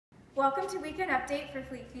Welcome to Weekend Update for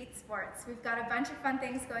Fleet Feet Sports. We've got a bunch of fun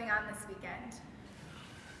things going on this weekend.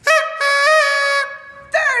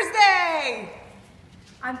 Thursday!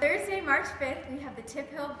 On Thursday, March 5th, we have the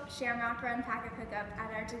Tip Hill Shamrock Run Packet Pickup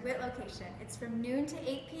at our DeWitt location. It's from noon to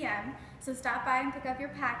 8 p.m., so stop by and pick up your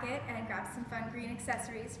packet and grab some fun green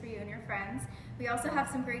accessories for you and your friends. We also have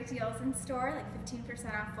some great deals in store, like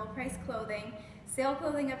 15% off full-price clothing, sale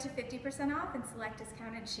clothing up to 50% off, and select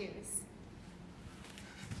discounted shoes.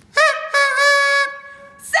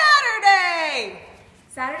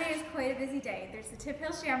 Saturday is quite a busy day. There's the Tip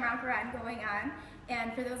Hill Shamrock Run going on,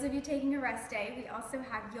 and for those of you taking a rest day, we also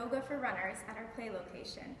have Yoga for Runners at our play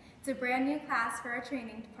location. It's a brand new class for our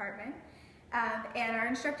training department, and our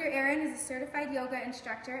instructor Erin is a certified yoga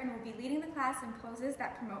instructor and will be leading the class in poses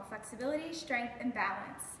that promote flexibility, strength, and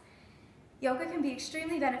balance. Yoga can be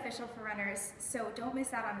extremely beneficial for runners, so don't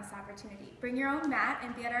miss out on this opportunity. Bring your own mat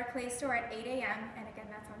and be at our play store at 8 a.m., and again,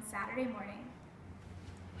 that's on Saturday morning.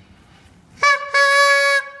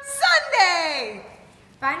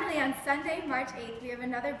 Finally, on Sunday, March 8th, we have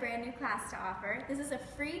another brand new class to offer. This is a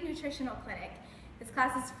free nutritional clinic. This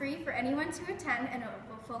class is free for anyone to attend, and it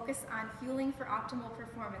will focus on fueling for optimal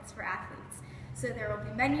performance for athletes. So there will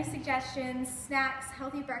be menu suggestions, snacks,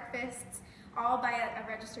 healthy breakfasts, all by a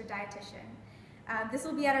registered dietitian. This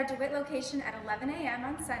will be at our DeWitt location at 11 a.m.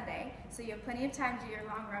 on Sunday, so you have plenty of time to do your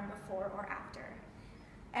long run before or after.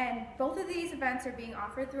 And both of these events are being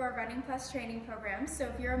offered through our Running Plus training program, so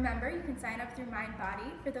if you're a member, you can sign up through MindBody.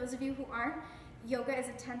 For those of you who aren't, yoga is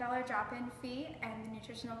a $10 drop-in fee, and the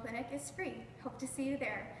nutritional clinic is free. Hope to see you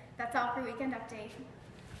there. That's all for Weekend Update.